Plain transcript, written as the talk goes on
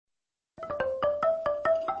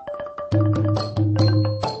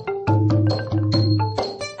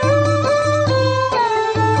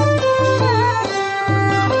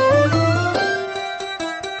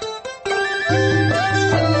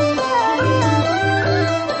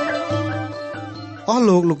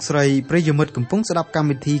លោកស្រីប្រិយមិត្តកំពុងស្ដាប់កម្ម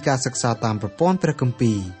វិធីការសិក្សាតាមប្រព័ន្ធព្រះគម្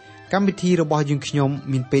ពីរកម្មវិធីរបស់យើងខ្ញុំ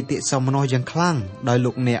មានបេតិសោមនស្សយ៉ាងខ្លាំងដោយ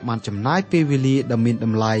លោកអ្នកបានចំណាយពេលវេលាដ៏មានត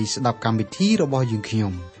ម្លៃស្ដាប់កម្មវិធីរបស់យើងខ្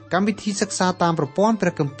ញុំកម្មវិធីសិក្សាតាមប្រព័ន្ធព្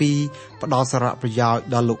រះគម្ពីរផ្ដល់សារៈប្រយោជន៍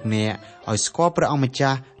ដល់លោកអ្នកឲ្យស្គាល់ព្រះអង្គម្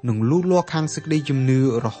ចាស់និងលូតលាស់ខាងសេចក្តីជំនឿ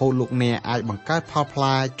រហូតលោកអ្នកអាចបង្កើតផលផ្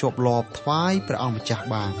លែជាប់លាប់ថ្វាយព្រះអង្គម្ចាស់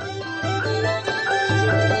បាន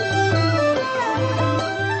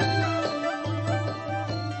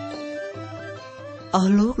អ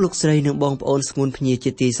ស់លោកស្រីនិងបងប្អូនស្ងួនភ្ញៀ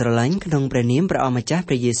ជាទីស្រឡាញ់ក្នុងព្រះនាមព្រះអម្ចាស់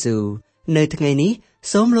ព្រះយេស៊ូវនៅថ្ងៃនេះ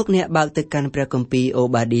សូមលោកអ្នកបើកទៅកាន់ព្រះគម្ពីរអូ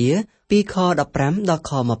បាឌៀពីខ15ដល់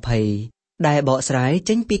ខ20ដែលបកស្រាយ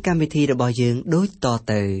ចេញពីកម្មវិធីរបស់យើងដូចត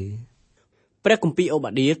ទៅព្រះគម្ពីរអូបា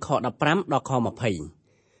ឌៀខ15ដល់ខ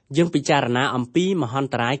20យើងពិចារណាអំពីមហន្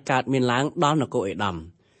តរាយកើតមានឡើងដល់នគរអេដំ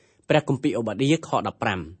ព្រះគម្ពីរអូបាឌៀខ15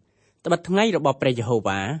ត្បិតថ្ងៃរបស់ព្រះយេហូ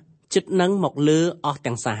វ៉ាជិតនឹងមកលើអស់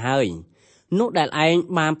ទាំងសះហើយនោះដែលឯង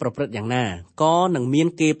បានប្រព្រឹត្តយ៉ាងណាក៏នឹងមាន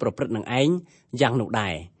គេប្រព្រឹត្តនឹងឯងយ៉ាងនោះដែ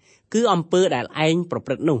រគឺអំពើដែលឯងប្រ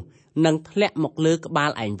ព្រឹត្តនោះនឹងធ្លាក់មកលើក្បាល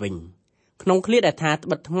ឯងវិញក្នុងឃ្លាដែលថាត្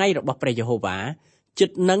បិតថ្ងៃរបស់ព្រះយេហូវ៉ាជិត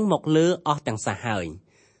នឹងមកលើអស់ទាំងសះហើយ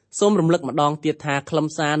សូមរំលឹកម្ដងទៀតថាខ្លឹម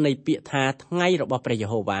សារនៃពាក្យថាថ្ងៃរបស់ព្រះយេ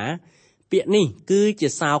ហូវ៉ាពាក្យនេះគឺជា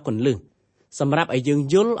សោរគន្លឹះសម្រាប់ឲ្យយើង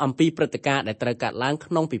យល់អំពីព្រឹត្តិការណ៍ដែលត្រូវកើតឡើង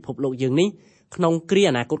ក្នុងពិភពលោកយើងនេះក្នុងគ្រា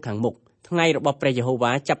អនាគតខាងមុខថ្ងៃរបស់ព្រះយេហូ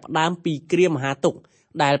វ៉ាចាប់ផ្ដើមពីគ្រាមហាទុក្ខ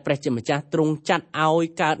ដែលព្រះជាម្ចាស់ទ្រង់ចាត់ឲ្យ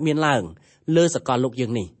កើតមានឡើងលើសកលលោកយើ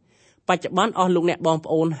ងនេះបច្ចុប្បន្នអស់លោកអ្នកបង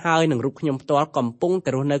ប្អូនហើយនឹងរូបខ្ញុំផ្ទាល់កំពុងតែ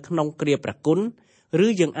រស់នៅក្នុងគ្រាព្រះគុណឬ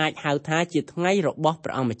យើងអាចហៅថាជាថ្ងៃរបស់ព្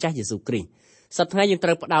រះអង្គម្ចាស់យេស៊ូវគ្រីស្ទសប្តាហ៍ថ្ងៃយើងត្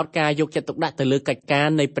រូវផ្ដោតការយកចិត្តទុកដាក់ទៅលើកិច្ចការ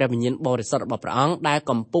នៃព្រះវិញ្ញាណបរិសុទ្ធរបស់ព្រះអង្គដែល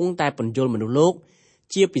កំពុងតែពន្យល់មនុស្សលោក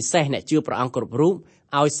ជាពិសេសអ្នកជឿព្រះអង្គគ្រប់រូប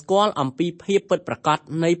ឲ្យស្គាល់អំពីភាពពិតប្រាកដ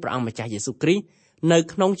នៃព្រះអង្គម្ចាស់យេស៊ូវគ្រីស្ទនៅ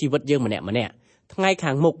ក្នុងជីវិតយើងម្នាក់ថ្ងៃ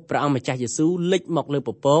ខាងមុខព្រះអង្គម្ចាស់យេស៊ូវលេចមកលើព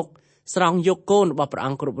ពកស្រង់យកកូនរបស់ព្រះអ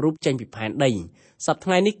ង្គគ្រប់រូបចេញពីផែនដីសប្តាហ៍ថ្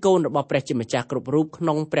ងៃនេះកូនរបស់ព្រះជាម្ចាស់គ្រប់រូបក្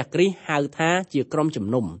នុងព្រះគ្រីស្ទហៅថាជាក្រុមជំ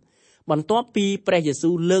នុំបន្ទាប់ពីព្រះយេស៊ូ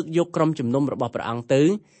វលើកយកក្រុមជំនុំរបស់ព្រះអង្គទៅ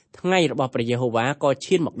ថ្ងៃរបស់ព្រះយេហូវ៉ាក៏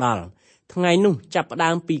ឈានមកដល់ថ្ងៃនោះចាប់ផ្ដើ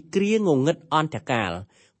មពីគ្រាងងឹតអន្តរកាល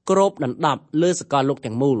គ្របដណ្ដប់លើសកលលោក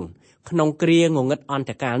ទាំងមូលក្នុងគ្រាងងឹតអន្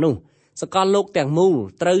តរកាលនោះសកលលោកទាំងមូល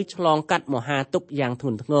ត្រូវឆ្លងកាត់មហាទុក្ខយ៉ាងធ្ង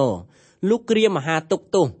ន់ធ្ងរលុះគ្រាមហាទុក្ខ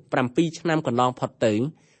ទោស7ឆ្នាំកន្លងផុតទៅ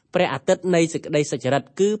ព្រះអាទិត្យនៃសេចក្តីសុចរិត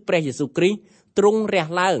គឺព្រះយេស៊ូវគ្រីស្ទទ្រង់រះ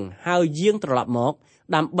ឡើងហើយយាងត្រឡប់មក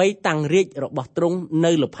ដើម្បីតាំងរាជរបស់ទ្រង់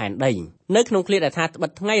នៅលើផែនដីនៅក្នុងឃ្លាដែលថាត្បិ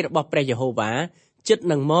តថ្ងៃរបស់ព្រះយេហូវ៉ាជិត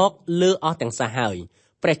នឹងមកលើអស់ទាំងសះហើយ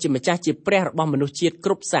ព្រះជាម្ចាស់ជាព្រះរបស់មនុស្សជាតិគ្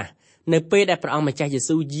រប់សាសនៅពេលដែលព្រះអង្គម្ចាស់យេ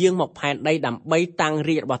ស៊ូវយាងមកផែនដីដើម្បីតាំង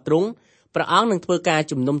រាជរបស់ទ្រង់ព្រះអង្គនឹងធ្វើការ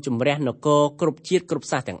ជំនុំជម្រះនគរគ្រប់ជាតិគ្រប់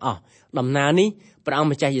សាសទាំងអស់ដំណើរនេះព្រះអង្គ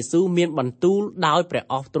ម្ចាស់យេស៊ូវមានបន្ទូលដោយព្រះ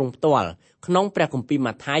អស់ទ្រង់ផ្ទាល់ក្នុងព្រះគម្ពីរ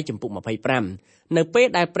ម៉ាថាយជំពូក25នៅពេល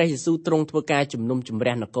ដែលព្រះយេស៊ូវទ្រង់ធ្វើការជំនុំជម្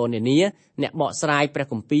រះនគរនានាអ្នកបកស្រាយព្រះ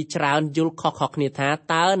គម្ពីរច្រើនយល់ខុសៗគ្នាថា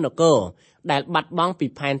តើនគរដែលបាត់បង់ពី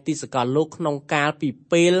ផែនទីសកលលោកក្នុងកាលពី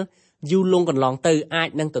ពេលយូរលង់កន្លងទៅអាច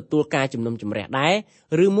នឹងទទួលការជំនុំជម្រះដែរ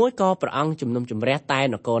ឬមួយក៏ព្រះអង្គជំនុំជម្រះតែ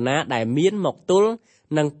នគរណាដែលមានមកទល់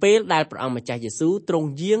នឹងពេលដែលព្រះអង្គម្ចាស់យេស៊ូវទ្រង់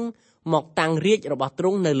យាងមកតាំងរាជរបស់ទ្រ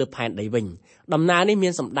ង់នៅលើផែនដីវិញដំណើរនេះមា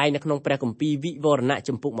នសម្ដែងនៅក្នុងព្រះគម្ពីរវិវរណៈ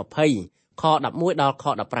ជំពូក20ខ11ដល់ខ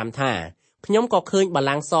15ថាខ្ញុំក៏ឃើញបល្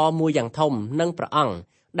ល័ង្កសមួយយ៉ាងធំនិងព្រះអង្គ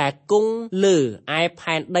ដែលគង់លើឯ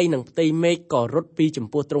ផែនដីនឹងផ្ទៃមេឃក៏រត់ពីចំ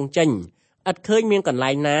ពោះទ្រង់ចេញឥតឃើញមានកន្លែ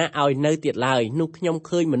ងណាឲ្យនៅទៀតឡើយនោះខ្ញុំ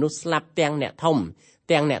ឃើញមនុស្សស្លាប់ទាំងអ្នកធំ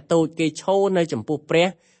ទាំងអ្នកតូចគេឈរនៅចំពោះព្រះ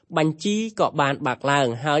បញ្ជីក៏បានបើកឡើង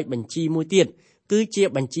ហើយបញ្ជីមួយទៀតគឺជា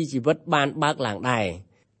បញ្ជីជីវិតបានបើកឡើងដែរ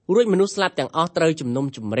រួចមនុស្សស្លាប់ទាំងអស់ត្រូវជំនុំ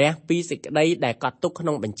ជម្រះពីសេចក្តីដែលកត់ទុកក្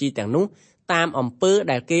នុងបញ្ជីទាំងនោះតាមអំពើ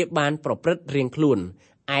ដែលគេបានប្រព្រឹត្តរៀងខ្លួន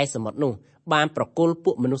ឯសមុទ្រនោះបានប្រគល់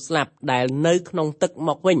ពួកមនុស្សស្លាប់ដែលនៅក្នុងទឹកម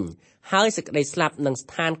កវិញហើយសេចក្តីស្លាប់និងស្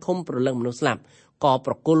ថានឃុំព្រលឹងមនុស្សស្លាប់ក៏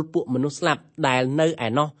ប្រគល់ពួកមនុស្សស្លាប់ដែលនៅឯ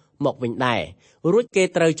នោះមកវិញដែររួចគេ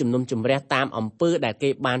ត្រូវជំនុំជម្រះតាមអំពើដែលគេ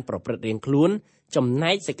បានប្រព្រឹត្តរៀងខ្លួនចំ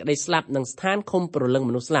ណែកសេចក្តីស្លាប់និងស្ថានឃុំព្រលឹង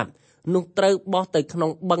មនុស្សស្លាប់នោះត្រូវបោះទៅក្នុ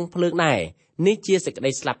ងបឹងភ្លើងដែរនេះជាសេចក្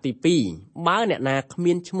តីស្លាប់ទី2បើអ្នកណាគ្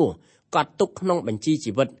មានឈ្មោះកត់ទុកក្នុងបញ្ជី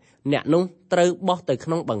ជីវិតអ្នកនោះត្រូវបោះទៅក្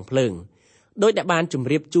នុងបឹងភ្លើងដោយដែលបានជម្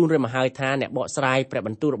រាបជូនរួចមកហើយថាអ្នកបកស្រាយព្រះប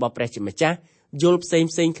ន្ទូលរបស់ព្រះជាម្ចាស់យល់ផ្សេ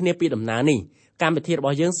ងគ្នាពីដំណើរនេះកម្មវិធីរប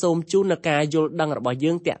ស់យើងសូមជូននូវការយល់ដឹងរបស់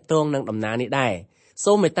យើងតាក់ទងនឹងដំណើរនេះដែរ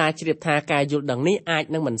សូមមេត្តាជ្រាបថាការយល់ដឹងនេះអាច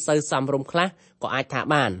នឹងមិនសូវសមរម្យខ្លះក៏អាចថា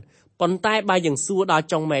បានប៉ុន្តែបើយើងសួរដល់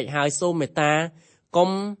ចុងមែកហើយសូមមេត្តាកុំ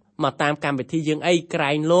មកតាមកម្មវិធីយើងអីក្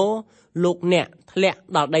រែងលោកអ្នកធ្លាក់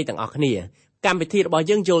ដល់ដីទាំងអស់គ្នា កម្មវិធីរបស់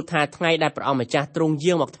យើងយល់ថាថ្ងៃដែលព្រះអង្គម្ចាស់ទ្រង់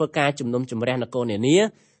យាងមកធ្វើការជំនុំជម្រះនគរនានា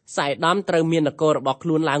សាយដាមត្រូវមាននគររបស់ខ្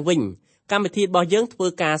លួនឡើងវិញកម្មវិធីរបស់យើងធ្វើ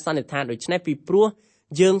ការសន្និដ្ឋានដូចនេះពីព្រោះ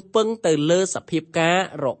យើងពឹងទៅលើសភាពការ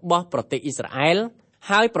របស់ប្រទេសអ៊ីស្រាអែល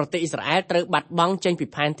ហើយប្រទេសអ៊ីស្រាអែលត្រូវបាត់បង់ចេញពី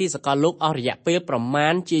ផែនទីសកលលោកអស់រយៈពេលប្រមា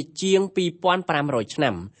ណជាជាង2500ឆ្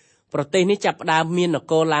នាំប្រទេសនេះចាប់ផ្ដើមមានន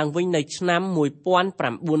គរឡើងវិញនៅឆ្នាំ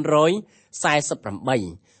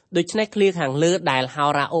1948ដូច្នេះឃ្លាខាងលើដែលហោ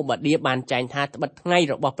រាអូបាឌៀបានចែងថាត្បិតថ្ងៃ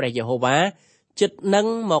របស់ព្រះយេហូវ៉ាជិតនឹង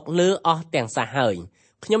មកលើអស់ទាំងសះហើយ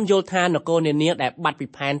ខ្ញុំយល់ថានគរនានាដែលបាត់ពី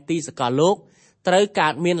ផែនទីសកលលោកត្រូវកើ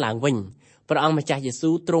តមានឡើងវិញព្រះអង្គម្ចាស់យេស៊ូ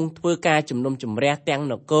វទ្រង់ធ្វើការជំនុំជម្រះទាំង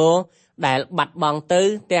នគរដែលបាត់បង់ទៅ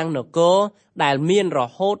ទាំងនគរដែលមានរ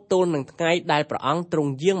ហូតទល់នឹងថ្ងៃដែលព្រះអង្គទ្រ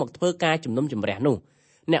ង់យាងមកធ្វើការជំនុំជម្រះនោះ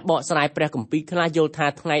អ្នកបកស្រាយព្រះគម្ពីរខ្លះយល់ថា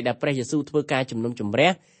ថ្ងៃដែលព្រះយេស៊ូវធ្វើការជំនុំជម្រះ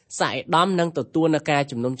សាអេដាមនឹងទទួលនឹងការ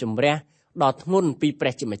ជំនុំជម្រះដ៏ធ្ងន់ពីព្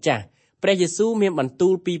រះជាម្ចាស់ព្រះយេស៊ូវមានបន្ទូ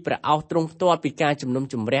លពីព្រះអោសទ្រង់ផ្ទាល់ពីការជំនុំ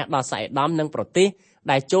ជម្រះដល់សាអេដាមនិងប្រទេស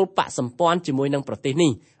ដែលចូលបកសម្ព័ន្ធជាមួយនឹងប្រទេស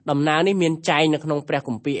នេះដំណើរនេះមានចែងនៅក្នុងព្រះគ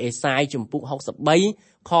ម្ពីរអេសាយជំពូក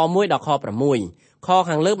63ខ1ដល់ខ6ខ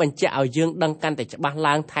ខាងលើបញ្ជាក់ឲ្យយើងដឹងកាន់តែច្បាស់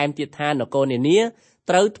ឡើងថែមទៀតថានគរនានា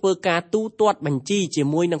ត្រូវធ្វើការទូទាត់បញ្ជីជា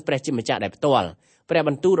មួយនឹងព្រះជាម្ចាស់ដែលផ្ទាល់ព្រះប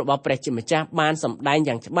ន្ទូលរបស់ព្រះជាម្ចាស់បានសម្ដែង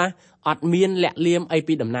យ៉ាងច្បាស់អត់មានលាក់លៀមអី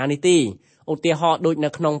ពីដំណើរនេះទេឧទាហរណ៍ដូចនៅ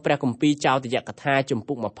ក្នុងព្រះគម្ពីរចោទយកថាជំ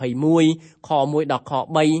ពូក21ខ1ដល់ខ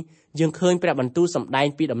3យើងឃើញព្រះបន្ទូលសម្ដែង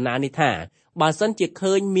ពីដំណើរនេះថាបើសិនជា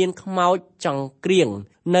ឃើញមានខ្មោចចង្គ្រៀង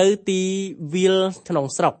នៅទីវាលក្នុង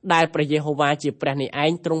ស្រុកដែលព្រះយេហូវ៉ាជាព្រះនេះឯ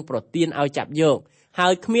ងទ្រង់ប្រទានឲ្យចាប់យកហើ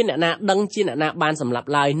យគ្មានអ្នកណាដឹងជាអ្នកណាបានសម្លាប់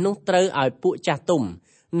ឡើយនោះត្រូវឲ្យពួកចាស់ទុំ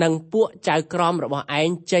និងពួកចៅក្រមរបស់ឯង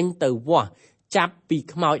ចេញទៅវាស់ចាប់ពី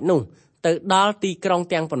ខ្មោចនោះទៅដល់ទីក្រុង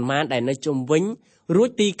ទាំងប៉ុន្មានដែលនៅជុំវិញរួច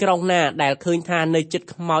ទីក្រុងណាដែលឃើញថានៅជិត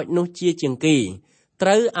ខ្មោចនោះជាងគេត្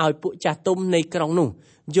រូវឲ្យពួកចាស់ទុំនៃក្រុងនោះ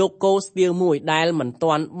យកគោស្ទៀវមួយដែលមិន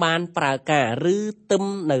ទាន់បានប្រើការឬទឹម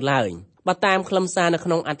នៅឡើយបើតាមខ្លឹមសារនៅក្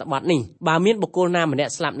នុងអត្ថបទនេះបើមានបុគ្គលណាម្នា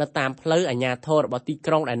ក់ស្លាប់នៅតាមផ្លូវអាជ្ញាធររបស់ទី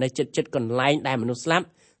ក្រុងដែលនៅជិតកន្លែងដែលមនុស្សស្លាប់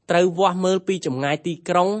ត្រូវវាស់មើលពីចម្ងាយទី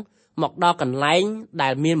ក្រុងមកដល់កន្លែងដែ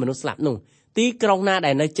លមានមនុស្សស្លាប់នោះទីក្រុងណា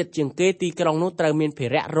ដែលនៅជិតជាងគេទីក្រុងនោះត្រូវមានភា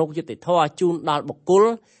រៈរោគយុត្តិធម៌ជូនដល់បុគ្គល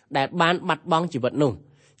ដែលបានបាត់បង់ជីវិតនោះ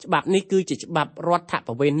ច្បាប់នេះគឺជាច្បាប់រដ្ឋ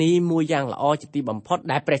ប្រវេណីមួយយ៉ាងល្អជាទីបំផុត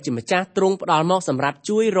ដែលព្រះជាម្ចាស់ទ្រង់ផ្ដល់មកសម្រាប់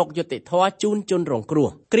ជួយរកយុត្តិធម៌ជូនជនរងគ្រោះ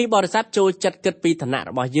គ្រីស្ទបរិស័ទចូលចិត្តគិតពីឋានៈ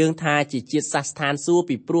របស់យើងថាជាជាតិសាសន៍ស្ថានសួគ៌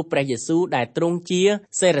ពីព្រោះព្រះយេស៊ូវដែលទ្រង់ជា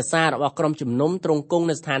សេរសារបស់ក្រុមជំនុំទ្រង់គង់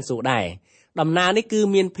នៅស្ថានសួគ៌ដែរដំណើរនេះគឺ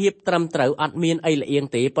មានភាពត្រឹមត្រូវអត់មានអីលអៀង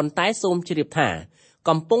ទេប៉ុន្តែសូមជ្រាបថា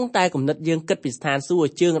កំពុងតែគំនិតយើងគិតពីស្ថានសួគ៌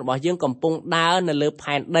ជើងរបស់យើងកំពុងដើរនៅលើ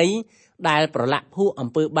ផែនដីដែលប្រឡាក់ភក់អំ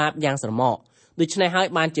ពើបាបយ៉ាងស្រមោកដូច្នេះហើយ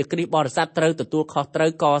បានជាគ្រីស្ទបរិស័ទត្រូវទទួលខុសត្រូ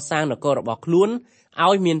វកសាងនគររបស់ខ្លួន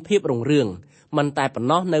ឲ្យមានភាពរុងរឿងមិនតែប៉ុណ្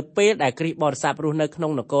ណោះនៅពេលដែលគ្រីស្ទបរិស័ទរស់នៅក្នុ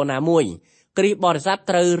ងនគរណាមួយគ្រីស្ទបរិស័ទ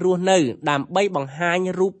ត្រូវរស់នៅដើម្បីបង្ហាញ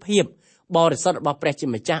រូបភាពបរិសុទ្ធរបស់ព្រះជា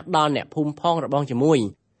ម្ចាស់ដល់អ្នកភូមិផងរបងជាមួយ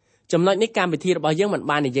ចំណុចនេះកម្មវិធីរបស់យើងមិន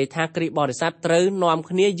បាននិយាយថាគ្រីស្ទបរិស័ទត្រូវនាំ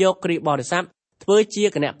គ្នាយកគ្រីស្ទបរិស័ទធ្វើជា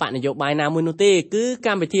គណៈបកនយោបាយណាមួយនោះទេគឺក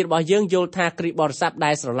ម្មវិធីរបស់យើងយល់ថាគ្រីស្ទបរិស័ទ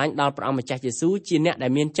ដែលស្រឡាញ់ដល់ព្រះអង្គម្ចាស់យេស៊ូវជាអ្នកដែ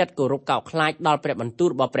លមានចិត្តគោរពកោតខ្លាចដល់ព្រះបន្ទូល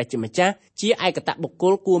របស់ព្រះជាម្ចាស់ជាឯកតបុគ្គ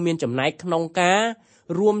លគួរមានចំណែកក្នុងការ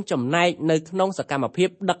រួមចំណែកនៅក្នុងសកម្មភាព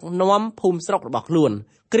ដឹកនាំភូមិស្រុករបស់ខ្លួន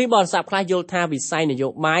គ្រីស្ទបរិស័ទខ្លះយល់ថាវិស័យនយោ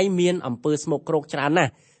បាយមានអំពើស្មោកគ្រោកច្រើនណា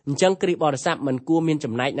ស់អញ្ចឹងគ្រីស្ទបរិស័ទមិនគួរមាន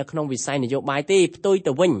ចំណែកនៅក្នុងវិស័យនយោបាយទេផ្ទុយ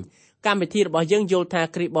ទៅវិញកម្មវិធីរបស់យើងយល់ថា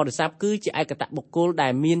គ្រីស្ទបរិស័ទគឺជាឯកតបុគ្គលដែ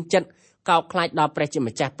លមានចិត្តកោតខ្លាចដល់ព្រះជា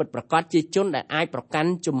ម្ចាស់ពិតប្រាកដជាជនដែលអាចប្រកាន់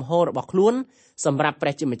ជំហររបស់ខ្លួនសម្រាប់ព្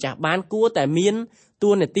រះជាម្ចាស់បានគួរតែមាន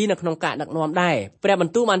តួនាទីនៅក្នុងការដឹកនាំដែរព្រះប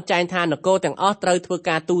ន្ទូលបានចែងថានគរទាំងអស់ត្រូវធ្វើ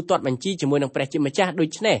ការទូទាត់បញ្ជីជាមួយនឹងព្រះជាម្ចាស់ដូ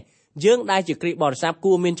ច្នេះយើងដែលជាគ្រីស្ទបរិស័ទ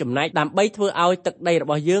គួរមានចំណែកដើម្បីធ្វើឲ្យទឹកដីរ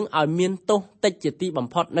បស់យើងឲ្យមានទោសតិចជាទីបំ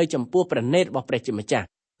ផុតនៅចំពោះព្រះនេតរបស់ព្រះជាម្ចាស់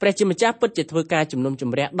ព្រះជាម្ចាស់ពិតជាធ្វើការជំនុំជ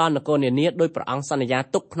ម្រះដល់នគរនានាដោយព្រះអង្គសន្យា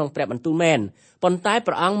ទុកក្នុងព្រះបន្ទូលមែនប៉ុន្តែ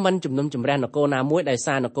ព្រះអង្គមិនជំនុំជម្រះនគរណាមួយដោយ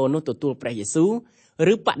សារនគរនោះទទួលព្រះយេស៊ូវ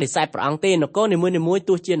ឬបដិសេធព្រះអង្គទេនគរនីមួយៗ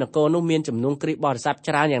ទោះជានគរនោះមានចំនួនគ្រីស្ទបរិស័ទ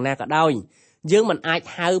ច្រើនយ៉ាងណាក៏ដោយយើងមិនអាច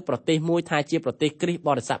ហៅប្រទេសមួយថាជាប្រទេសគ្រីស្ទប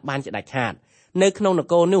រិស័ទបានជាដាច់ខាតនៅក្នុងន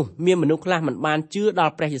គរនោះមានមនុស្សខ្លះមិនបានជឿដ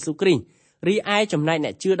ល់ព្រះយេស៊ូវគ្រីស្ទរីឯចំណែកអ្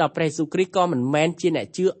នកជឿដល់ព្រះយេស៊ូវគ្រីស្ទក៏មិនមែនជាអ្នក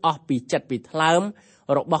ជឿអស់ពីចិត្តពីថ្លើម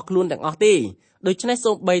របស់ខ្លួនទាំងអស់ទេដូច្នេះ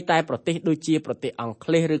សូម្បីតែប្រទេសដូចជាប្រទេសអង់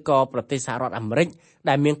គ្លេសឬក៏ប្រទេសសហរដ្ឋអាមេរិក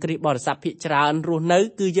ដែលមានគ្រីស្ទបរិស័ទភាគច្រើនរស់នៅ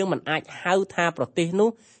គឺយើងមិនអាចហៅថាប្រទេសនោះ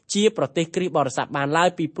ជាប្រទេសគ្រីស្ទបរិស័ទបានឡើយ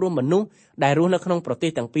ពីព្រោះមនុស្សដែលរស់នៅក្នុងប្រទេ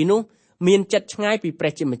សទាំងពីរនោះមានចិត្តឆ្ងាយពីព្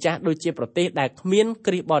រះជាម្ចាស់ដូចជាប្រទេសដែលគ្មាន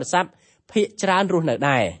គ្រីស្ទបរិស័ទភាគច្រើនរស់នៅ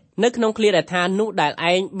ដែរនៅក្នុងឃ្លាដែលថានោះដែល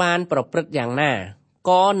ឯងបានប្រព្រឹត្តយ៉ាងណា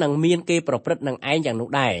ក៏នឹងមានគេប្រព្រឹត្តនឹងឯងយ៉ាងនោះ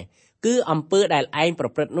ដែរគឺអំពើដែលឯងប្រ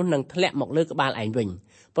ព្រឹត្តនោះនឹងធ្លាក់មកលើក្បាលឯងវិញ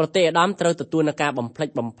ប្រទេសអាដាមត្រូវទទួលនឹងការបំផ្លិច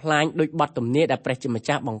បំផ្លាញដោយបទទំនាយដែលព្រះជាម្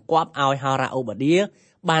ចាស់បង្គាប់ឲ្យហោរ៉ាអូបាឌា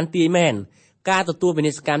បានទាយមែនការទទួលវិ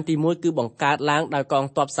និស្សកម្មទី1គឺបង្កើតឡើងដោយកង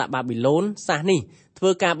ទ័ពសាបាប៊ីឡូនសាសនេះធ្វើ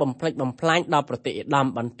ការបំផ្លិចបំផ្លាញដល់ប្រទេសអាដាម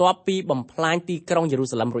បន្ទាប់ពីបំផ្លាញទីក្រុងយេរូ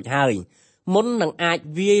សាឡឹមរួចហើយមុននឹងអាច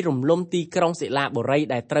វាយរំលំទីក្រុងសិលាបុរី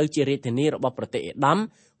ដែលត្រូវជារាជធានីរបស់ប្រទេសអាដាម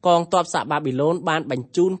កងទ័ពសាបាប៊ីឡូនបានបញ្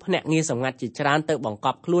ជូនភ្នាក់ងារសម្ងាត់ជាច្រើនទៅបង្ក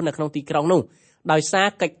ប់ខ្លួននៅក្នុងទីក្រុងនោះដោយសារ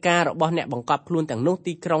កិច្ចការរបស់អ្នកបង្កប់ខ្លួនទាំងនោះ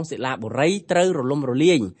ទីក្រុងសិលាបុរីត្រូវរលំរ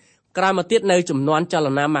លាយក្រោយមកទៀតនៅចំនួនចល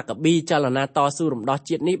នាម៉ាកាប៊ីចលនាតស៊ូរំដោះ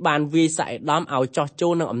ជាតិនេះបានវាយសាក់អេដាមឲ្យចោះចូ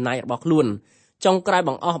លនឹងអំណាចរបស់ខ្លួនចុងក្រោយ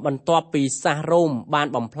បង្អស់បន្ទាប់ពីសាសរ៉ូមបាន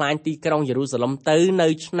បំផ្លាញទីក្រុងយេរូសាឡឹមទៅនៅ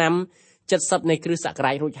ឆ្នាំ70នៃគ្រិស្តសក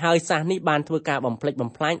រាជរួចហើយសាសនេះបានធ្វើការបំផ្លិចបំ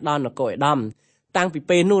ផ្លាញដល់នគរអេដាមតាំងពី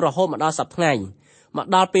ពេលនោះរហូតមកដល់សប្តាហ៍ថ្ងៃមក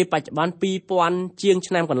ដល់ពេលបច្ចុប្បន្ន2000ជាង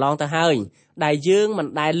ឆ្នាំកន្លងទៅហើយដែលយើងមិន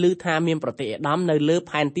ដែលឮថាមានប្រទេសអេដាមនៅលើ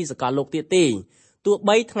ផែនទីសកលលោកទៀតទេទោះ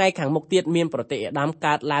បីថ្ងៃខាងមុខទៀតមានប្រទេសអេដាម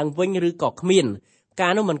កើតឡើងវិញឬក៏គ្មានកា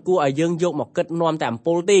រនោះមិនគួរឲ្យយើងយកមកគិតនាំតែអំ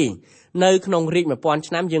ពុលទេនៅក្នុងរាជ1000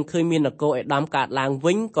ឆ្នាំយើងឃើញមាននគរអេដាមកើតឡើង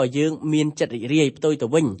វិញក៏យើងមានចិត្តរីករាយផ្ទុយទៅ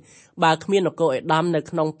វិញបើគ្មាននគរអេដាមនៅ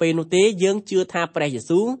ក្នុងពេលនោះទេយើងជឿថាព្រះយេ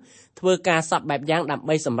ស៊ូវធ្វើការសពបែបយ៉ាងដើម្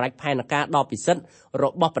បីសម្រេចផែនការដ៏ពិសិដ្ឋរ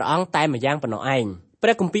បស់ព្រះអង្គតែម្យ៉ាងប៉ុណ្ណោះឯងព្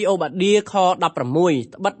រះគម្ពីរអូបាឌាខ16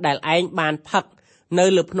ត្បិតដែលឯងបានផឹកនៅ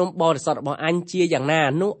លើភ្នំបរិសុទ្ធរបស់អញជាយ៉ាងណា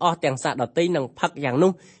នោះអស់ទាំងសត្វដទៃនឹងផឹកយ៉ាង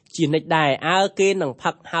នោះជានិច្ចដែរគេនឹង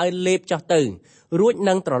ផឹកហើយលេបចុះទៅរួច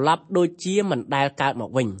នឹងត្រឡប់ដូចជាមិនដែលកើតម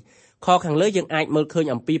កវិញខខាងលើយើងអាចមើលឃើញ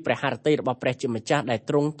អំពីព្រះハរតីរបស់ព្រះជាម្ចាស់ដែល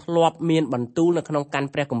ទ្រង់ធ្លាប់មានបន្ទូលនៅក្នុងកាន់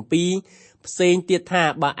ព្រះគម្ពីរផ្សេងទៀតថា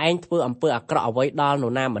បើឯងធ្វើអំពើអាក្រក់អ្វីដល់ន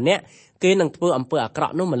រណាម្នាក់គេនឹងធ្វើអំពើអាក្រ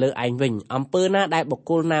ក់នោះមកលើឯងវិញអំពើណាដែលបុគ្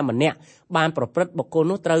គលណាម្នាក់បានប្រព្រឹត្តបុគ្គល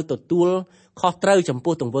នោះត្រូវទទួលខុសត្រូវចំ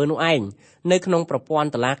ពោះទង្វើនោះឯងនៅក្នុងប្រព័ន្ធ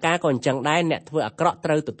តុលាការក៏អញ្ចឹងដែរអ្នកធ្វើអាក្រក់ត្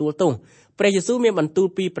រូវទទួលទោសព្រះយេស៊ូវមានបន្ទូល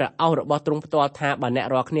ពីព្រះអោសរបស់ទ្រង់ផ្ទាល់ថាបើអ្នក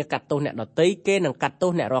រាល់គ្នាកាត់ទោសអ្នកដទៃគេនឹងកាត់ទោ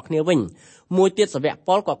សអ្នករាល់គ្នាវិញមួយទៀតសាវក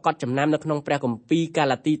ប៉ុលក៏កត់ចំណាំនៅក្នុងព្រះគម្ពីរកា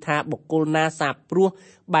ឡាទីថាបុគ្គលណាសាបព្រោះ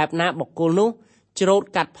បែបណាបុគ្គលនោះច្រូត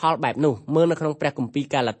កាត់ផលបែបនោះមើលនៅក្នុងព្រះគម្ពីរ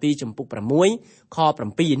កាឡាទីចំពុក6ខ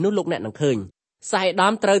7នោះលោកអ្នកនឹងឃើញសាសអេដា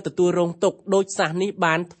មត្រូវទទួលរងទុក្ខដូចសាសនេះ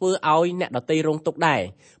បានធ្វើឲ្យអ្នកដទៃរងទុក្ខដែរ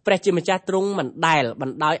ព្រះជាម្ចាស់ទ្រង់មិនដែលប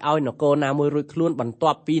ណ្ដោយឲ្យនគរណាមួយរួចខ្លួនបន្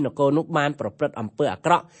ទាប់ពីនគរនោះបានប្រព្រឹត្តអំពើអា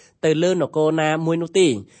ក្រក់ទៅលើនគរណាមួយនោះទេ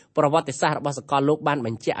ប្រវត្តិសាស្ត្ររបស់សកលលោកបានប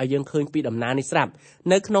ញ្ជាក់ឲ្យយើងឃើញពីដំណើរនេះស្រាប់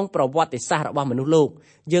នៅក្នុងប្រវត្តិសាស្ត្ររបស់មនុស្សលោក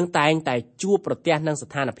យើងតែងតែជួបប្រទះនឹងស្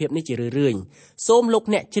ថានភាពនេះជារឿយៗសូមលោក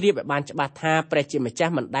អ្នកជ្រាបឲ្យបានច្បាស់ថាព្រះជាម្ចា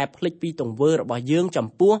ស់មិនដែលភ្លេចពីទង្វើរបស់យើងចំ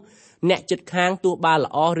ពោះអ្នកជិតខាងទោះបាន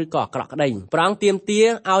ល្អឬក៏អាក្រក់ក្តីព្រះអង្គទាមទារ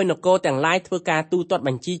ឲ្យនគរទាំងឡាយធ្វើការទូទាត់ប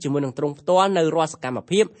ញ្ជីជាមួយនឹងទ្រង់ផ្ទាល់នៅរាល់សកម្ម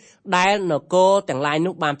ភាពដែលនគរទាំងឡាយ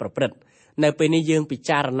នោះបានប្រព្រឹត្តនៅពេលនេះយើងពិ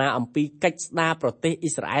ចារណាអំពីកិច្ចស្ដារប្រទេសអ៊ី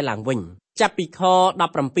ស្រាអែលឡើងវិញចាប់ពីខ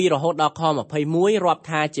17រហូតដល់ខ21រាប់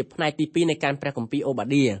ថាជាផ្នែកទី2នៃការព្រះគម្ពីរអូបា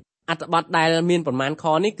ឌាអត្ថបទដែលមានប្រមាណខ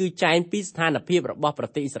នេះគឺចែងពីស្ថានភាពរបស់ប្រ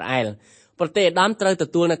ទេសអ៊ីស្រាអែលប្រទេសអាដាមត្រូវទ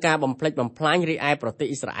ទួលនឹងការបំផ្លិចបំផ្លាញរីឯប្រទេស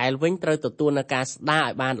អ៊ីស្រាអែលវិញត្រូវទទួលនឹងការស្ដារឲ្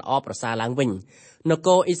យបានល្អប្រសើរឡើងវិញនគ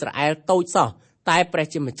រអ៊ីស្រាអែលតូចសោះតែព្រះ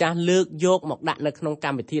ជាម្ចាស់លើកយកមកដាក់នៅក្នុងក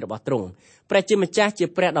ម្មវិធីរបស់ទ្រង់ព្រះជាម្ចាស់ជា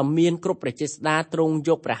ព្រះដ៏មានគ្រប់ព្រះចេស្តាទ្រង់យ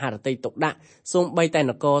កព្រះハរតីទុកដាក់សូម្បីតែ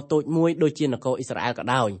នគរតូចមួយដូចជានគរអ៊ីស្រាអែលក៏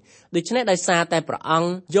ដោយដូច្នេះដោយសារតែព្រះអង្គ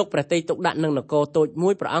យកព្រះតីទុកដាក់នឹងនគរតូចមួ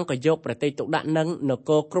យព្រះអង្គក៏យកព្រះតីទុកដាក់នឹងន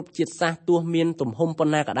គរគ្រប់ជាតិសាសន៍ទោះមានទំហំប៉ុ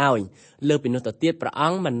ណ្ណាក៏ដោយលើពីនោះទៅទៀតព្រះអ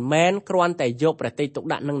ង្គមិនមែនគ្រាន់តែយកព្រះតីទុក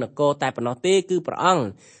ដាក់នឹងនគរតែប៉ុណ្ណោះទេគឺព្រះអង្គ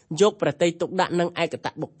យកព្រះតីទុកដាក់នឹងឯកត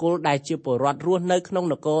បុគ្គលដែលជាពលរដ្ឋរស់នៅក្នុង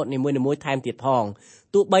នគរនីមួយៗថែមទៀតផង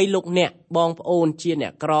ទោះបីលោកអ្នកបងប្អូនជាអ្ន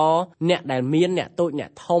កក្រអ្នកដែលមានអ្នកតូចអ្នក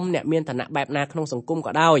ធំអ្នកមានឋានៈបែបណាក្នុងសង្គម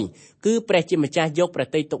ក៏ដោយគឺព្រះជាម្ចាស់យកព្រះ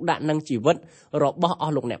តីទុកដាក់នឹងជីវិតរបស់អ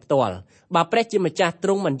ស់លោកអ្នកផ្ទាល់បើព្រះជាម្ចាស់ទ្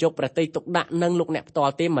រង់មិនយកព្រះតីទុកដាក់នឹងលោកអ្នកផ្ទា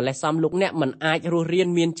ល់ទេម្លេះសំលោកអ្នកមិនអាចរស់រាន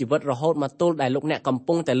មានជីវិតរហូតមកទល់ដែលលោកអ្នកកំ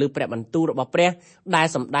ពុងតែលើព្រះបន្ទូលរបស់ព្រះដែល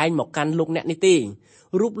សម្ដែងមកកាន់លោកអ្នកនេះទេ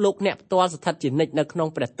រូបលោកអ្នកផ្ទាល់ស្ថិតជានិច្ចនៅក្នុង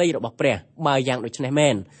ព្រះទ័យរបស់ព្រះបើយ៉ាងដូច្នេះ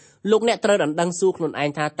មែនលោកអ្នកត្រូវដណ្ដឹងសួរខ្លួនឯង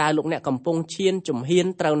ថាតើលោកអ្នកកំពុងឈានជំហាន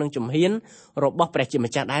ត្រូវនឹងជំហានរបស់ព្រះជា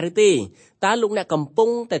ម្ចាស់ដែរឬទេតើលោកអ្នកកំពុង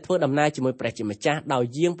តែធ្វើដំណើរជាមួយព្រះជាម្ចាស់ដោយ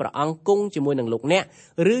យាងព្រះអង្គគង់ជាមួយនឹងលោកអ្នក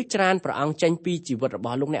ឬច្រានព្រះអង្គចេញពីជីវិតរប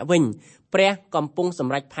ស់លោកអ្នកវិញព្រះកំពុងស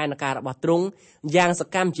ម្រេចផែនការរបស់ទ្រង់យ៉ាងស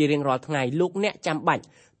កម្មជារៀងរាល់ថ្ងៃលោកអ្នកចាំបាច់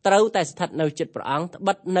ត្រូវតែស្ថិតនៅជិតព្រះអង្គត្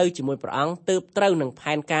បិតនៅជាមួយព្រះអង្គទើបត្រូវនឹង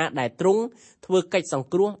ផែនការដែលទ្រង់ធ្វើកិច្ចសង្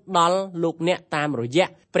គ្រោះដល់លោកអ្នកតាមរយៈ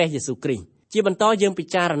ព្រះយេស៊ូវគ្រីស្ទជាបន្តយើងពិ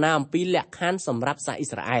ចារណាអំពីលក្ខខណ្ឌសម្រាប់សាសអ៊ី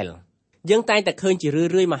ស្រាអែល យើងតែងតែឃើញជា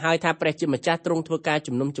រឿយៗមកហើយថាព្រះជាម្ចាស់ទ្រង់ធ្វើការ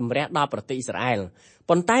ជំនុំជម្រះដល់ប្រទេសអ៊ីស្រាអែល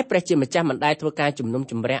ប៉ុន្តែព្រះជាម្ចាស់មិនដែលធ្វើការជំនុំ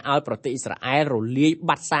ជម្រះឲ្យប្រទេសអ៊ីស្រាអែលរលាយ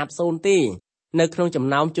បាត់សាបសូន្យទេនៅក្នុងចំ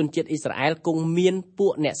ណោមជនជាតិអ៊ីស្រាអែលគង់មានពួ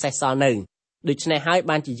កអ្នកសេសសល់នៅដូច្នេះហើយ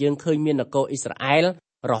បានជាយើងឃើញមាននគរអ៊ីស្រាអែល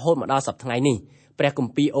រហូតមកដល់សប្តាហ៍ថ្ងៃនេះព្រះគ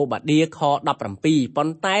ម្ពីរអូបាឌៀខ17ប៉ុ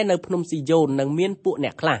ន្តែនៅភ្នំស៊ីយ៉ូននឹងមានពួកអ្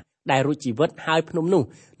នកខ្លះដែលរួចជីវិតហើយភ្នំនោះ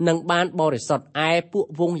នឹងបានបរិសុទ្ធឯពួក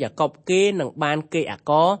វង្សយ៉ាកុបគេនឹងបានគេអា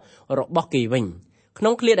កររបស់គេវិញក្នុ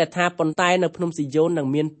ងឃ្លាដែលថាប៉ុន្តែនៅភ្នំស៊ីយ៉ូននឹង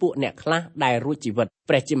មានពួកអ្នកខ្លះដែលរួចជីវិត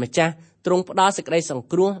ព្រះជាម្ចាស់ទ្រង់ផ្ដល់សេចក្តីសង្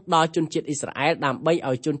គ្រោះដល់ជនជាតិអ៊ីស្រាអែលដើម្បី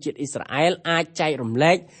ឲ្យជនជាតិអ៊ីស្រាអែលអាចចែករំ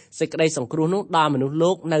លែកសេចក្តីសង្គ្រោះនោះដល់មនុស្ស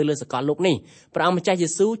លោកនៅលើសកលលោកនេះព្រះអង្គម្ចាស់យេ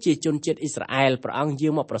ស៊ូវជាជនជាតិអ៊ីស្រាអែលព្រះអង្គយា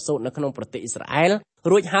ងមកប្រសូតនៅក្នុងប្រទេសអ៊ីស្រាអែល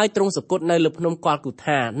រួចហើយទ្រង់សគត់នៅលើភ្នំកលគូ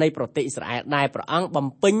ថានៃប្រទេសអ៊ីស្រាអែលដែលព្រះអង្គបំ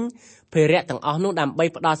ពេញភារៈទាំងអស់នោះដើម្បី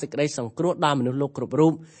ផ្ដល់សេចក្តីសង្គ្រោះដល់មនុស្សលោកគ្រប់រូ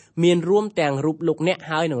បមានរួមទាំងរូបលោកអ្នក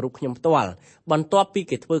ហើយនិងរូបខ្ញុំផ្ទាល់បន្ទាប់ពី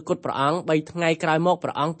គេធ្វើគុតព្រះអង្គ3ថ្ងៃក្រោយមកព្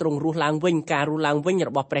រះអង្គទ្រង់រស់ឡើងវិញការរស់ឡើងវិញ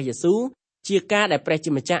របស់ព្រះយេស៊ូវជាការដែលព្រះ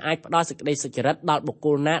ជាម្ចាស់អាចផ្ដល់សេចក្តីសុចរិតដល់បុគ្គ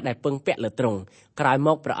លណាដែលពឹងពាក់លើទ្រង់ក្រោយម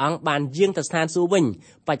កព្រះអង្គបានយាងទៅស្ថានសួគ៌វិញ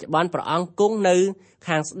បច្ចុប្បន្នព្រះអង្គគង់នៅ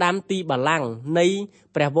ខាងស្ដាំទីបល្ល័ង្កនៃ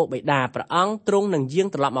ព្រះវរបិតាព្រះអង្គទ្រង់នឹងយាង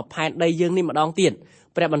ត្រឡប់មកផែនដីយើងនេះម្ដងទៀត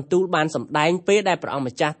ព្រះបន្ទូលបានសម្ដែងពេលដែលព្រះអង្គ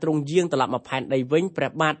ម្ចាស់ទ្រង់យាងត្រឡប់មកផែនដីវិញព្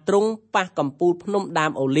រះបាទទ្រង់ប៉ះកំពូលភ្នំដើ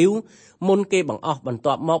មអូលីវមុនគេបង្អស់បន្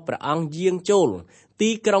ទាប់មកព្រះអង្គយាងចូលទី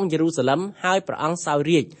ក្រុងយេរូសាឡិមហើយព្រះអង្គសោយ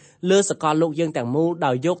រាជ្យលើសកលលោកយើងទាំងមូល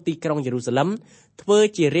ដោយយកទីក្រុងយេរូសាឡិមធ្វើ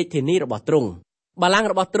ជារាជធានីរបស់ទ្រង់បល្ល័ង្ក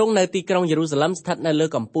របស់ទ្រង់នៅទីក្រុងយេរូសាឡិមស្ថិតនៅលើ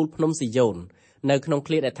កំពូលភ្នំស៊ីយ៉ូននៅក្នុង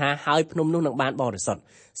ឃ្លាដែលថាហើយភ្នំនោះនឹងបានបរិសុទ្ធ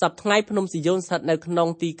សប្តាហ៍ថ្ងៃភ្នំស៊ីយ៉ូនស្ថិតនៅក្នុង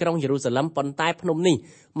ទីក្រុងយេរូសាឡិមប៉ុន្តែភ្នំនេះ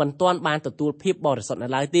មិនទាន់បានទទួលភាពបរិសុទ្ធនៅ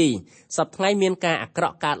ឡើយទេសប្តាហ៍ថ្ងៃមានការអាក្រ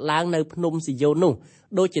ក់កើតឡើងនៅភ្នំស៊ីយ៉ូននោះ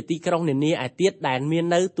ដូចជាទីក្រុងនានាឯទៀតដែលមាន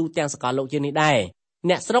នៅទូទាំងសកលលោកយើងនេះដែរ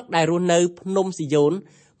អ្នកស្រុកដែលរស់នៅភ្នំស៊ីយ៉ូន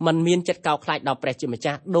มันមានចិត្តកោតខ្លាចដល់ព្រះជាម្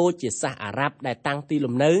ចាស់ដូចជាសាសអារ៉ាប់ដែលតាំងទី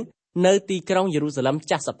លំនៅនៅទីក្រុងយេរូសាឡិម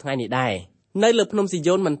ចាស់សប្តាហ៍ថ្ងៃនេះដែរនៅលើភ្នំស៊ី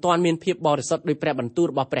យ៉ូនមិនទាន់មានភាពបរិសុទ្ធដោយព្រះបន្ទូល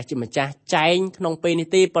របស់ព្រះជាម្ចាស់ចែងក្នុងពេលនេះ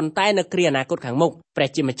ទេប៉ុន្តែនៅគ្រាអនាគតខាងមុខព្រះ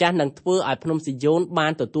ជាម្ចាស់នឹងធ្វើឲ្យភ្នំស៊ីយ៉ូនបា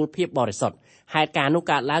នទទួលភាពបរិសុទ្ធហេតុការណ៍នោះ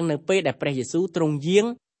កើតឡើងនៅពេលដែលព្រះយេស៊ូវទ្រង់យាង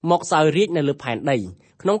មកសោយរាជ្យនៅលើផែនដី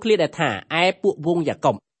ក្នុងឃ្លាដែលថាឯពួកវង្សយ៉ា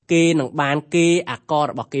កុបគេនឹងបានគេអាករ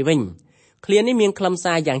របស់គេវិញឃ្លានេះមានខ្លឹម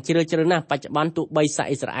សារយ៉ាងជ្រាលជ្រៅណាស់បច្ចុប្បន្នទោះបីសាស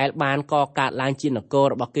អ៊ីស្រាអែលបានកកើតឡើងជានគរ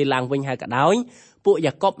របស់គេឡើងវិញហើយក៏ដោយពួក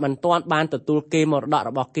យ៉ាកុបមិនទាន់បានទទួលគេមរតក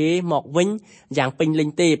របស់គេមកវិញយ៉ាងពេញលេញ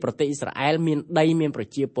ទេប្រទេសអ៊ីស្រាអែលមានដីមានប្រ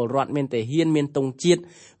ជាពលរដ្ឋមានទាហានមានទង់ជាតិ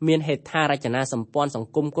មានហេដ្ឋារចនាសម្ព័ន្ធស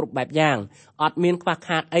ង្គមគ្រប់បែបយ៉ាងអត់មានខ្វះ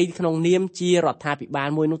ខាតអីក្នុងនាមជារដ្ឋាភិបាល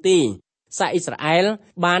មួយនោះទេសាសអ៊ីស្រាអែល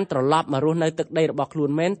បានត្រឡប់មករស់នៅទឹកដីរបស់ខ្លួន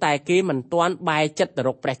មែនតែគេមិនទាន់បែរចិត្តទៅរ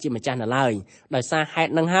កព្រះជាម្ចាស់នៅឡើយដោយសារហេ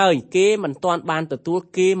តុនឹងហើយគេមិនទាន់បានទទួល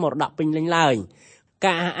គេមរតកពេញលេញឡើយ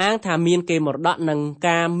ការអះអាងថាមានគេមរតកនិង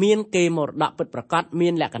ការមានគេមរតកពិតប្រាកដមា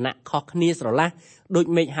នលក្ខណៈខុសគ្នាស្រឡះដូច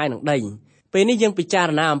មេឃហើយនឹងដីពេលនេះយើងពិចារ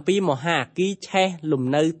ណាអំពីមហាអគីឆេះលំ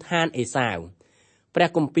នៅឋានអេសាវព្រះ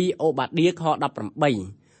គម្ពីរអូបាឌៀខ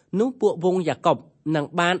18នោះពួកវង្សយ៉ាកុបនឹង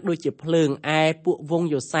បានដូចជាភ្លើងឯពួកវង្ស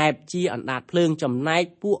យូសែបជាអណ្ដាតភ្លើងចំណែក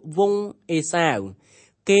ពួកវង្សអេសាវ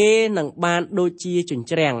គេនឹងបានដូចជាជញ្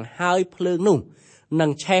ជ្រាំងហើយភ្លើងនោះនឹ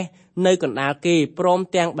ងឆេះនៅកណ្ដាលគេព្រម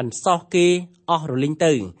ទាំងបន្សោះគេអស់រលីង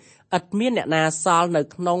ទៅឥតមានអ្នកណាសល់នៅ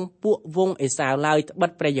ក្នុងពួកវង្សអេសាវឡើយត្បិត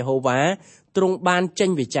ព្រះយេហូវ៉ាទ្រង់បានចេញ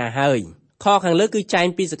វិចារហើយខខាងលើគឺចែង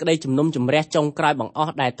ពីសេចក្តីជំនុំជម្រះចុងក្រោយបង្អ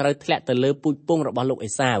ស់ដែលត្រូវធ្លាក់ទៅលើពូជពង្សរបស់លោកអេ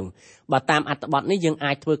សាវបើតាមអត្ថបទនេះយើង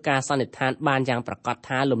អាចធ្វើការសន្និដ្ឋានបានយ៉ាងប្រកប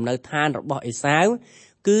ថាលំនៅឋានរបស់អេសាវ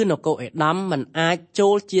គឺនគរអេដាមមិនអាចចូ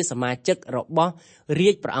លជាសមាជិករបស់រា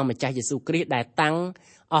ជព្រះអង្គម្ចាស់យេស៊ូវគ្រីស្ទដែលតាំង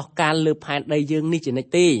អស់កាលលើផែនដីយើងនេះជានិច្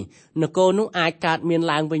ចទេនគរនោះអាចកើតមាន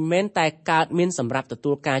ឡើងវិញមែនតែកើតមានសម្រាប់ទ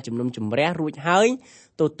ទួលការជំនុំជម្រះរួចហើយ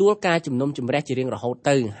ទទួលការជំនុំជម្រះជារៀងរហូត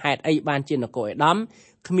ទៅហេតុអីបានជានគរអេដាម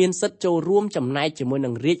គ្មានសិទ្ធិចូលរួមចំណែកជាមួយនឹ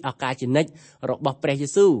ងរាជឱកាសជានិច្ចរបស់ព្រះយេ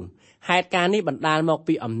ស៊ូវហេតុការណ៍នេះបណ្ដាលមក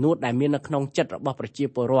ពីអំនួតដែលមាននៅក្នុងចិត្តរបស់ប្រជា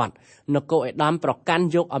ពលរដ្ឋនគរអេដាមប្រកាន់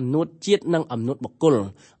យកអំនួតជាតិនិងអំនួតបុគ្គល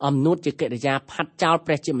អំនួតជាកិរិយាផាត់ចោល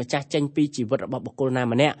ព្រះជាម្ចាស់ចេញពីជីវិតរបស់បុគ្គលណា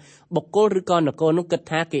ម្នាក់បុគ្គលឬក៏នគរនោះគិត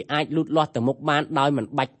ថាគេអាចលូតលាស់ទៅមុខបានដោយមិន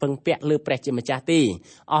បាច់ពឹងពាក់លើព្រះជាម្ចាស់ទេ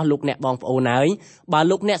អស់លោកអ្នកបងប្អូនហើយបើ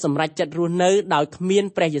លោកអ្នកសម្រេចចិត្តរស់នៅដោយគ្មាន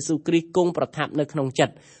ព្រះយេស៊ូវគ្រីស្ទគង់ប្រថាប់នៅក្នុងចិ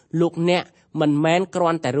ត្តលោកអ្នកមិនមែនគ្រា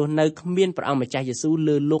ន់តែរស់នៅគ្មានព្រះអង្គម្ចាស់យេស៊ូវ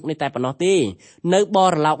លើលោកនេះតែប៉ុណ្ណោះទេនៅប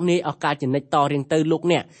រលោកនេះឱកាសជានិច្ចតរៀងទៅលោក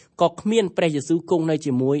អ្នកក៏គ្មានព្រះយេស៊ូវគង់នៅ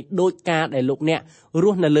ជាមួយដោយការដែលលោកអ្នករ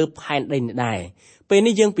ស់នៅលើផែនដីនេះដែរពេល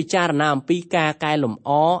នេះយើងពិចារណាអំពីការកែលម្អ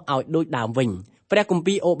ឲ្យដូចដើមវិញព្រះគម្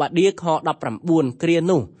ពីរអូបាឌៀខ19គ្រា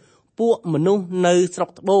នោះព ពួកមនុស្សនៅស្រុក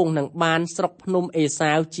ត្បូងនឹងបានស្រុកភ្នំអេ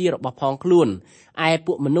សាវជារបស់ផងខ្លួនឯ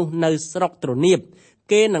ពួកមនុស្សនៅស្រុកត្រូនៀប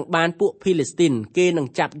គេនឹងបានពួកភីលីស្ទីនគេនឹង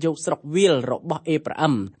ចាប់យកស្រុកវាលរបស់អេប្រាអឹ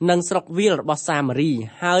មនិងស្រុកវាលរបស់សាមារី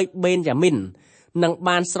ហើយបេនយ៉ាមីននឹង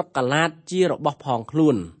បានស្រុកកាឡាតជារបស់ផងខ្លួ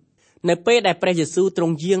ននៅពេលដែលព្រះយេស៊ូវទ្រ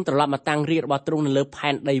ង់យាងត្រឡប់មកតាំងរាជរបស់ទ្រង់នៅលើផែ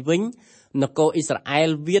នដីវិញនគរអ៊ីស្រាអែល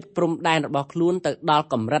វាតព្រំដែនរបស់ខ្លួនទៅដល់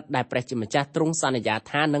កម្រិតដែលព្រះជាម្ចាស់ទ្រង់សន្យា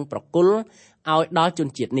ថានឹងប្រគល់ឲ្យដល់ជន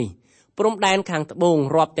ជាតិនេះព្រំដែនខាងត្បូង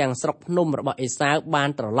រាប់ទាំងស្រុកភ្នំរបស់អេសាវបាន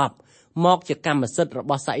ត្រឡប់មកជាកម្មសិទ្ធិរ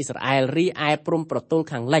បស់សាសអ៊ីស្រាអែលរីឯព្រំប្រទល់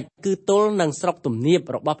ខាងលិចគឺទល់នឹងស្រុកទំនាប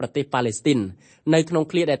របស់ប្រទេសប៉ាឡេស្ទីននៅក្នុង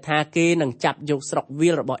ឃ្លាដែលថាគេនឹងចាប់យកស្រុកវា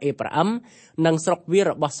លរបស់អេប្រាអឹមនិងស្រុកវាល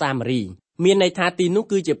របស់សាមារីមានន័យថាទីនោះ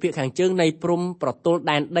គឺជាភាគខាងជើងនៃព្រំប្រទល់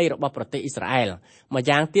ដែនដីរបស់ប្រទេសអ៊ីស្រាអែលម្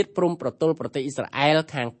យ៉ាងទៀតព្រំប្រទល់ប្រទេសអ៊ីស្រាអែល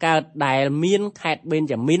ខាងកើតដែលមានខេត្តបេន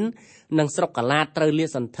យ៉ាមីននិងស្រុកកាឡាតត្រូវលាត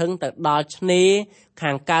សន្ធឹងទៅដល់ឆ្នេរ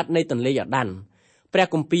ខាងកើតនៃទន្លេយ៉ូដានព្រះ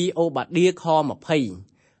គម្ពីរអូបាឌៀខ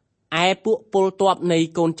20ឯពួកពលទ័ពនៃ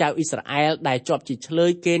កូនចៅអ៊ីស្រាអែលដែលជាប់ជាឆ្លើ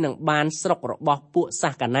យគេនឹងបានស្រុករបស់ពួកសា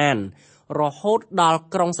សកាណានរហូតដល់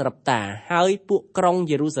ក្រុងសារ៉ាប់តាហើយពួកក្រុង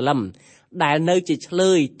យេរូសាឡិមដែលនៅជាឆ្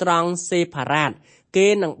លើយត្រង់សេផារ៉ាតគេ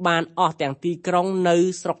នឹងបានអស់ទាំងទីក្រុងនៅ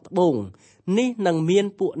ស្រុកត្បូងនេះនឹងមាន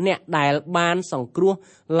ពួកអ្នកដែលបានសង្គ្រោះ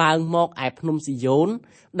ឡើងមកឯភ្នំស៊ីយ៉ូន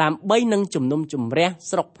ដើម្បីនឹងជំនុំជម្រះ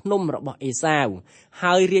ស្រុកភ្នំរបស់អេសាវ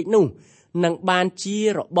ហើយរាជនោះនឹងបានជា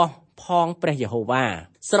របស់ផងព្រះយេហូវ៉ា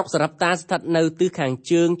ស្រុកសារ៉ាប់តាស្ថិតនៅទិសខាង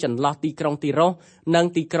ជើងចន្លោះទីក្រុងទីរ៉ូសនិង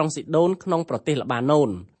ទីក្រុងស៊ីដូនក្នុងប្រទេសល្បាណូ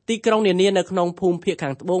នទីក្រុងនានានៅក្នុងភូមិភាគខា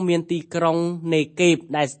ងត្បូងមានទីក្រុងនេកេប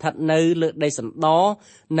ដែលស្ថិតនៅលើដីសណ្ដ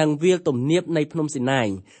និងវាលទំនាបនៃភ្នំស៊ីណាយ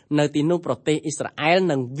នៅទីនោះប្រទេសអ៊ីស្រាអែល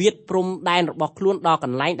នឹងវាតព្រំដែនរបស់ខ្លួនដល់ក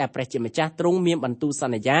ន្លែងដែលព្រះជាម្ចាស់ទ្រង់មានបន្ទូលស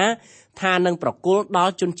ន្យាថានឹងប្រគល់ដ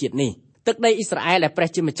ល់ជនជាតិនេះទឹកដីអ៊ីស្រាអែលដែលព្រះ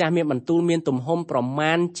ជាម្ចាស់មានបន្ទូលមានទំហំប្រ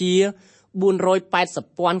មាណជា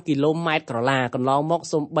480,000 គីឡូម៉ែត្រក្រឡាកន្លងមក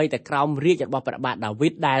សូម្បីតែក្រោមរាជរបស់ព្រះបាទដាវី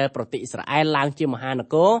តដែលប្រទេសអ៊ីស្រាអែលឡើងជាមហាន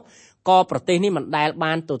គរក៏ប្រទេសនេះមិនដែល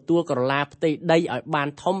បានទទួលក្រឡាផ្ទៃដីឲ្យបាន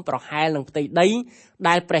ធំប្រហែលនឹងផ្ទៃដី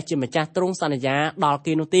ដែលព្រះជាម្ចាស់ទ្រង់សន្យាដល់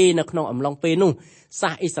គេនោះទេនៅក្នុងអំឡុងពេលនោះសា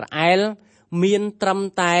សអ៊ីស្រាអែលមានត្រឹម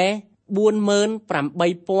តែ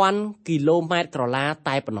48,000 គីឡូម៉ែត្រក្រឡា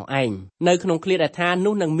តែប៉ុណ្ណោះឯងនៅក្នុងឃ្លាដែលថា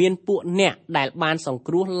នោះនឹងមានពួកអ្នកដែលបានសង្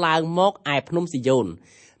គ្រោះឡើងមកឯភ្នំស៊ីយ៉ូន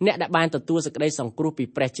អ្នកដែលបានទទួលសេចក្តីសង្គ្រោះពី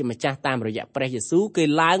ព្រះជាម្ចាស់តាមរយៈព្រះយេស៊ូវគេ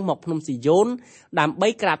ឡើងមកភ្នំស៊ីយ៉ូនដើម្បី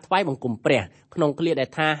ក្រាបថ្វាយបង្គំព្រះក្នុងឃ្លាដែល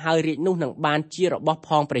ថាហើយរាជនោះនឹងបានជារបស់ផ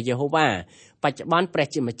ងព្រះយេហូវ៉ាបច្ចុប្បន្នព្រះ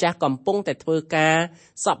ជាម្ចាស់កំពុងតែធ្វើការ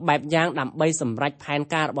សពបែបយ៉ាងដើម្បីសម្រេចផែន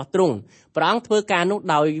ការរបស់ទ្រង់ព្រះអង្គធ្វើការនោះ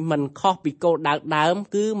ដោយមិនខុសពីគោលដៅដើម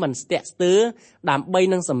គឺមិនស្ទាក់ស្ទើរដើម្បី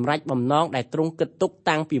នឹងសម្រេចបំណងដែលទ្រង់គិតទុក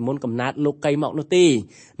តាំងពីមុនកំណើតលោកីមកនោះទេ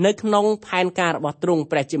នៅក្នុងផែនការរបស់ទ្រង់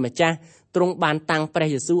ព្រះជាម្ចាស់ទ្រង់បានតាំងព្រះ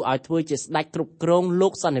យេស៊ូវឲ្យធ្វើជាស្ដេចគ្រប់គ្រងលោ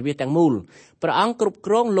កសន្និវាសទាំងមូលព្រះអង្គគ្រប់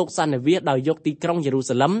គ្រងលោកសន្និវាសដោយយកទីក្រុងយេរូ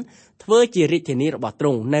សាឡិមធ្វើជារាជធានីរបស់ទ្រ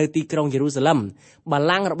ង់នៅទីក្រុងយេរូសាឡិមបល្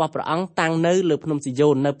ល័ង្ករបស់ព្រះអង្គតាំងនៅលើភ្នំស៊ីយ៉ូ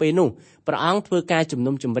ននៅពេលនោះព្រះអង្គធ្វើការជំ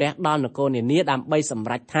នុំជម្រះដល់នគរនានាដើម្បីសម្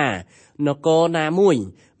រេចថានគរណាមួយ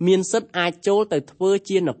មានសិទ្ធិអាចចូលទៅធ្វើ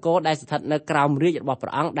ជានគរដែលស្ថិតនៅក្រោមរាជរបស់ព្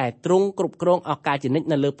រះអង្គដែលទ្រង់គ្រប់គ្រងអស់កលជានិច្ច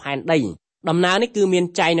នៅលើផែនដីដំណើរនេះគឺមាន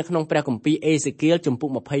ចែងនៅក្នុងព្រះគម្ពីរអេសេគៀលជំពូក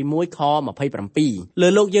21ខ27លើ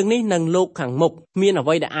លោកយើងនេះនិងលោកខាងមុខមានអ្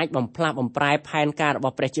វីដែលអាចបំផ្លាស់បំប្រែផែនការរប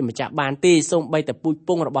ស់ព្រះជាម្ចាស់បានទេសូម្បីតែពូជព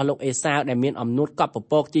ងរបស់លោកអេសាវដែលមានអំនួតកប់ព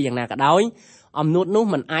ពកជាយ៉ាងណាក៏ដោយអំនួតនោះ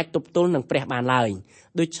មិនអាចទប់ទល់នឹងព្រះបានឡើយ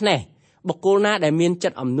ដូច្នេះបុគ្គលណាដែលមានចិ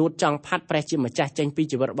ត្តអំនួតចង់ផាត់ព្រះជាម្ចាស់ចេញពី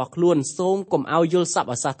ជីវិតរបស់ខ្លួនសូមកុំឲ្យយល់សប្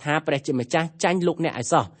បុរសថាព្រះជាម្ចាស់ចាញ់លោកអ្នកឲ្យ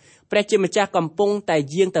សោះព្រះជាម្ចាស់កំពុងតែ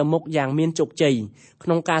យាងទៅមុខយ៉ាងមានជោគជ័យក្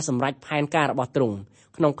នុងការសម្រេចផែនការរបស់ទ្រង់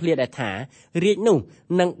ក្នុងឃ្លាដែលថារាជនោះ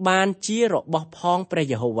នឹងបានជារបស់ផងព្រះ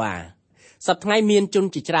យេហូវ៉ាសប្តាហ៍ថ្ងៃមានជន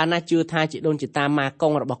ជាច្រើនណាស់ជឿថាជីដូនជាតាម៉ាកុ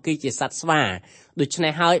ងរបស់គេជាសត្វស្វាដូច្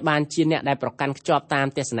នេះហើយបានជាអ្នកដែលប្រកាន់ខ្ជាប់តាម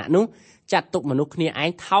ទស្សនៈនោះចាត់ទុកមនុស្សគ្នាឯង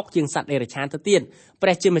ថោកជាងសត្វដេរឆានទៅទៀតព្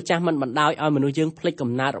រះជាម្ចាស់មិនបណ្ដោយឲ្យមនុស្សយើងភ្លេច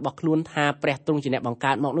កំណើតរបស់ខ្លួនថាព្រះទ្រង់ជាអ្នកបង្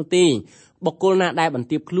កើតមកនោះទេបុគ្គលណាដែលបន្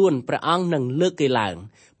ទាបខ្លួនព្រះអង្គនឹងលើកគេឡើង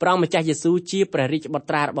ព្រះអង្គម្ចាស់យេស៊ូវជាព្រះរាជបុ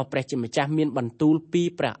ត្រារបស់ព្រះជាម្ចាស់មានបន្ទូលពី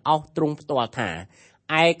ព្រះអោសទ្រង់ផ្ទាល់ថា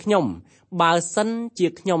ឯខ្ញុំបើសិនជា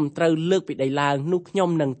ខ្ញុំត្រូវលើកពីដីឡើងនោះខ្ញុំ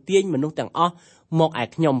នឹងទាញមនុស្សទាំងអស់មកឯ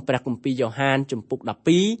ខ្ញុំព្រះគម្ពីរយ៉ូហានជំពូក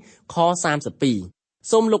12ខ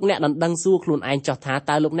32សូមលោកអ្នកដណ្ដឹងសួរខ្លួនឯងចោះថា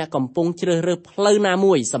តើលោកអ្នកកំពុងជ្រើសរើសផ្លូវណា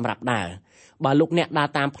មួយសម្រាប់ដើរបើលោកអ្នកដើរ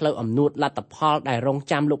តាមផ្លូវអំនួតលទ្ធផលដែលរង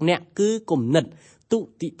ចាំលោកអ្នកគឺគំនិតទុ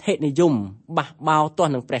តិថិនិយមបះបោរទា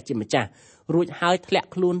ស់នឹងព្រះជាម្ចាស់រួចហើយធ្លាក់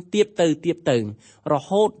ខ្លួនទៀបទៅរ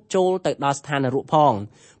ហូតចូលទៅដល់ស្ថាននរកផង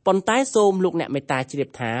ប៉ុន្តែសូមលោកអ្នកមេត្តាជ្រាប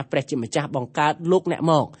ថាព្រះជាម្ចាស់បង្កើតលោកអ្នក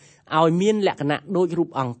មក ឲ្យមានលក្ខណៈដូចរូប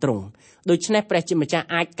អង្គទ្រង់ដូច្នេះព្រះជាម្ចាស់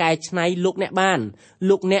អាចកែច្នៃលោកអ្នកបាន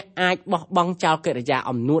លោកអ្នកអាចបោះបង់ចោលកិរិយា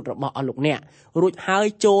អំនួតរបស់អស់លោកអ្នករួចហើយ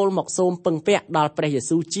ចូលមកសូមពឹងពាក់ដល់ព្រះយេ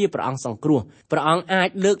ស៊ូវជាព្រះអង្គសង្គ្រោះព្រះអង្គអាច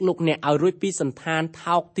លើកលោកអ្នកឲ្យរួចពីសន្តាន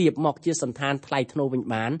ថោកទាបមកជាសន្តានថ្លៃថ្នូរវិញ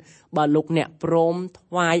បានបើលោកអ្នកព្រមថ្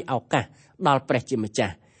វាយឱកាសដល់ព្រះជាម្ចា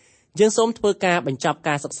ស់យើងសូមធ្វើការបញ្ចប់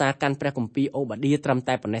ការសិក្សាកាន់ព្រះគម្ពីរអូបាឌីត្រឹម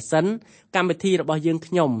តែប៉ុណ្ណេះសិនកម្មវិធីរបស់យើង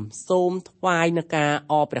ខ្ញុំសូមថ្វាយនូវការ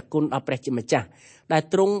អរព្រះគុណដល់ព្រះជាម្ចាស់ដែល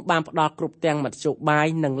ទ្រង់បានផ្ដល់គ្រប់ទាំងមធ្យោបាយ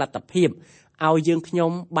និងលទ្ធភាពឲ្យយើងខ្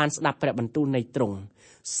ញុំបានស្ដាប់ព្រះបន្ទូលនៃទ្រង់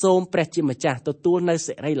សូមព្រះជាម្ចាស់ទទួលនៅ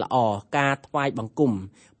សិរីល្អការថ្វាយបង្គំ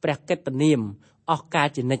ព្រះកិត្តិនាមអស់កាល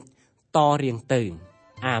ជានិច្ចតរៀងទៅ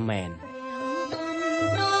អាមែន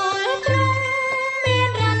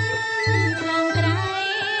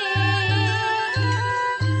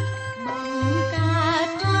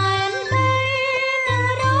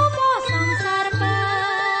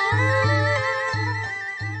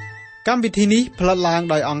កម្មវិធីនេះផ្លាត់ឡើង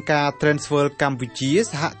ដោយអង្គការ Transworld កម្ពុជាស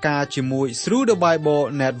ហការជាមួយ Through the Bible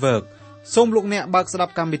Network សូមលោកអ្នកបើកស្ដា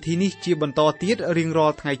ប់កម្មវិធីនេះជាបន្តទៀតរៀងរា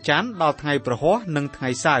ល់ថ្ងៃច័ន្ទដល់ថ្ងៃព្រហស្បតិ៍និងថ្ងៃ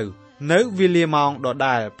សៅរ៍នៅវេលាម៉ោងដ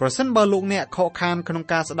ដែលប្រសិនបើលោកអ្នកខកខានក្នុង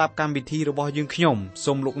ការស្ដាប់កម្មវិធីរបស់យើងខ្ញុំ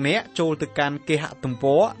សូមលោកអ្នកចូលទៅកាន់គេហទំ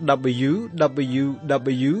ព័រ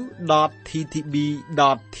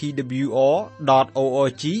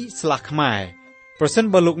www.ttb.twr.org/ ខ្មែរប្រសិន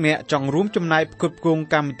បើលោកអ្នកចង់រួមចំណែកផ្គត់ផ្គង់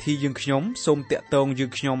កម្មវិធីយើងខ្ញុំសូមតាក់ទងយើ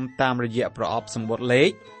ងខ្ញុំតាមរយៈប្រអប់សម្បត្តិលេខ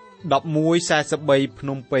1143ភ្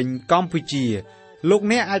នំពេញកម្ពុជាលោក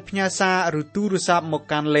អ្នកអាចផ្ញើសារឬទូរស័ព្ទមក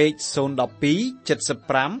កាន់លេខ012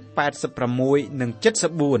 75 86 និង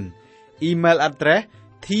 74 Email address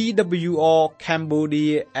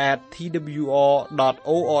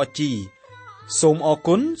twrcambodia@twr.org សូមអរ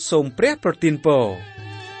គុណសូមព្រះប្រទានពរ